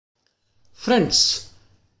Friends,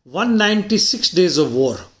 196 days of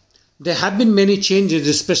war. There have been many changes,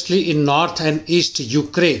 especially in north and east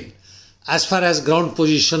Ukraine, as far as ground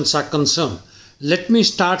positions are concerned. Let me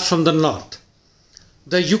start from the north.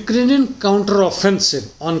 The Ukrainian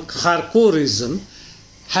counteroffensive on Kharkiv region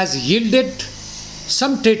has yielded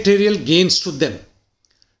some territorial gains to them.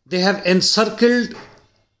 They have encircled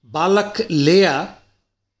Balakleya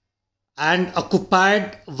and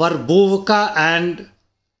occupied Verbovka and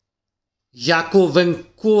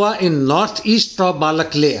Yakovenkovo in northeast of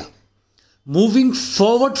Balakleya. Moving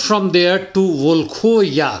forward from there to Volkhovo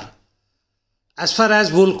Yar. As far as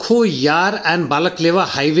Volkhovo Yar and Balakleya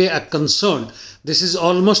highway are concerned, this is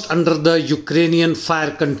almost under the Ukrainian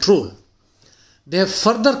fire control. They have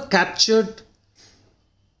further captured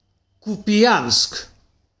Kupiansk,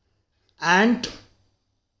 and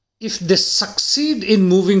if they succeed in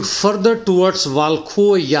moving further towards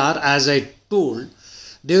Volkhovo Yar, as I told,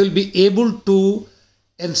 they will be able to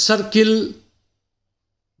encircle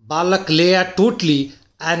Balakleya totally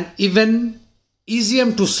and even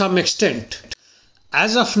Izium to some extent.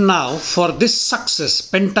 As of now, for this success,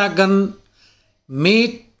 Pentagon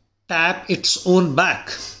may tap its own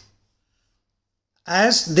back,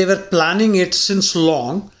 as they were planning it since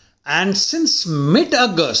long, and since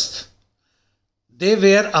mid-August they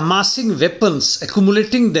were amassing weapons,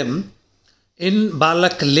 accumulating them in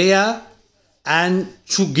Balakleya and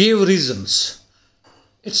Chugaev regions.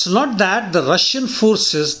 It's not that the Russian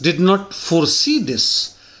forces did not foresee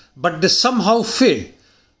this, but they somehow failed.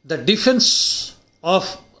 The defense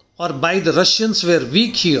by the Russians were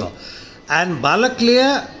weak here, and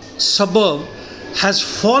Balakleya suburb has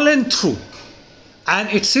fallen through, and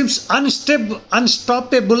it seems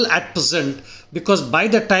unstoppable at present, because by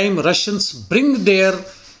the time Russians bring their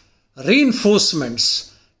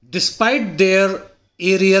reinforcements, despite their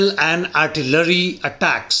aerial and artillery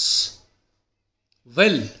attacks,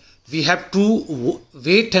 well, we have to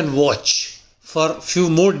wait and watch for a few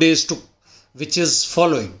more days which is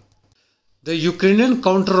following. The Ukrainian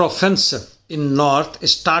counteroffensive in north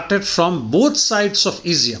started from both sides of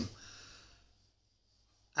Izium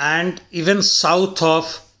and even south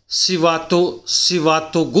of Svatogorsk.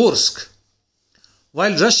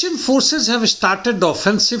 While Russian forces have started the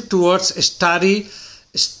offensive towards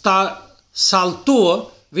Salto,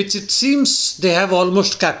 which it seems they have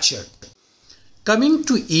almost captured. Coming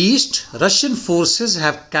to east, Russian forces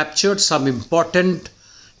have captured some important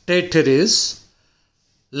territories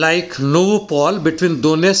like Novopol between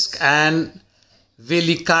Donetsk and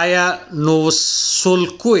Velikaya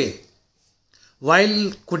Novosolkoye,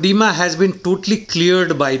 while Kodima has been totally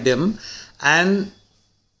cleared by them, and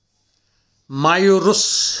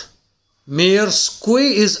Mayorskoye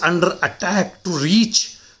is under attack to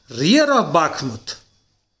reach rear of Bakhmut.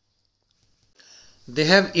 They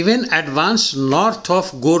have even advanced north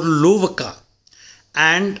of Gorlovka,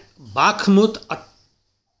 and Bakhmut, a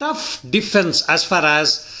tough defense as far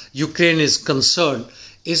as Ukraine is concerned,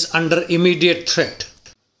 is under immediate threat.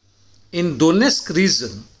 In Donetsk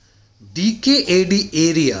region, DKAD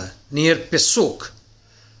area near Pesok,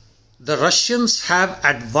 the Russians have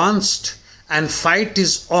advanced and fight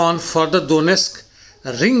is on for the Donetsk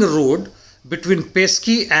ring road between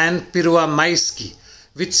Pesky and Pervomaisky,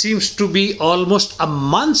 which seems to be almost a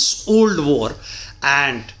month's old war,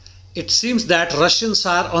 and it seems that Russians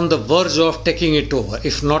are on the verge of taking it over,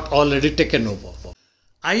 if not already taken over.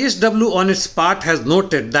 ISW on its part has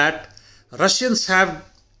noted that Russians have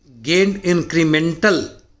gained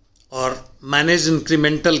incremental or managed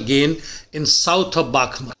incremental gain in south of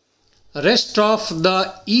Bakhmut. Rest of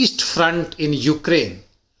the east front in Ukraine,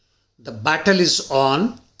 the battle is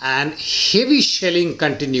on and heavy shelling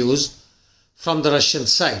continues from the Russian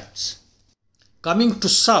sides. Coming to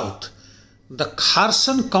south, the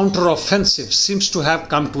Kherson counteroffensive seems to have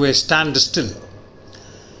come to a standstill.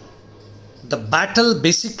 The battle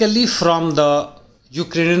basically from the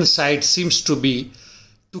Ukrainian side seems to be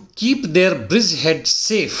to keep their bridgehead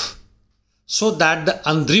safe, so that the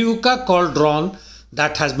Andriivka cauldron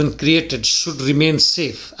that has been created should remain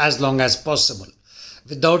safe as long as possible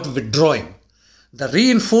without withdrawing. The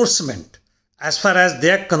reinforcement, as far as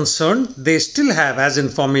they are concerned, they still have, as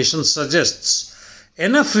information suggests,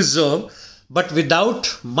 enough reserve, but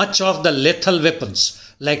without much of the lethal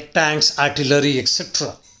weapons like tanks, artillery,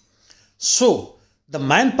 etc. So, the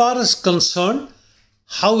manpower is concerned,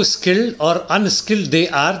 how skilled or unskilled they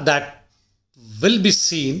are, that will be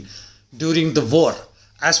seen during the war.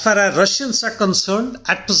 As far as Russians are concerned,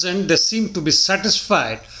 at present they seem to be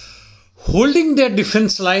satisfied holding their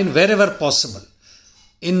defense line wherever possible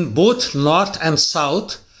in both north and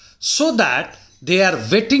south, so that they are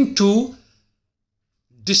waiting to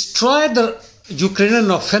destroy the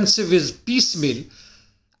Ukrainian offensive is piecemeal,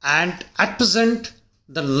 and at present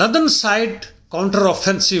the northern side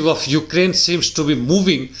counter-offensive of Ukraine seems to be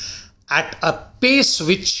moving at a pace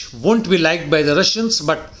which won't be liked by the Russians,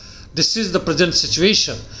 but this is the present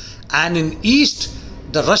situation. And in east,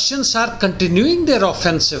 the Russians are continuing their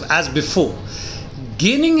offensive as before,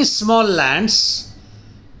 gaining small lands.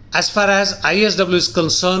 As far as ISW is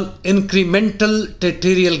concerned, incremental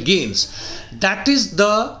territorial gains. That is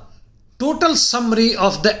the total summary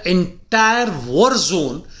of the entire war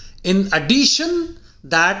zone. In addition,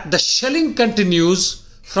 that the shelling continues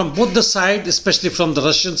from both the sides, especially from the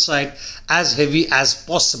Russian side, as heavy as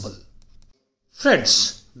possible.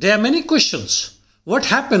 Friends, there are many questions. What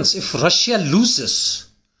happens if Russia loses?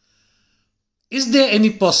 Is there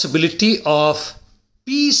any possibility of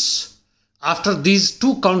peace after these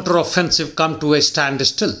two counter-offensive come to a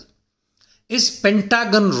standstill? Is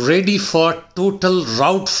Pentagon ready for total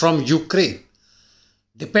rout from Ukraine?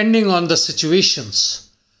 Depending on the situations.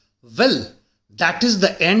 Well, that is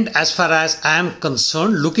the end as far as I am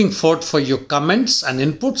concerned. Looking forward for your comments and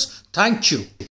inputs. Thank you.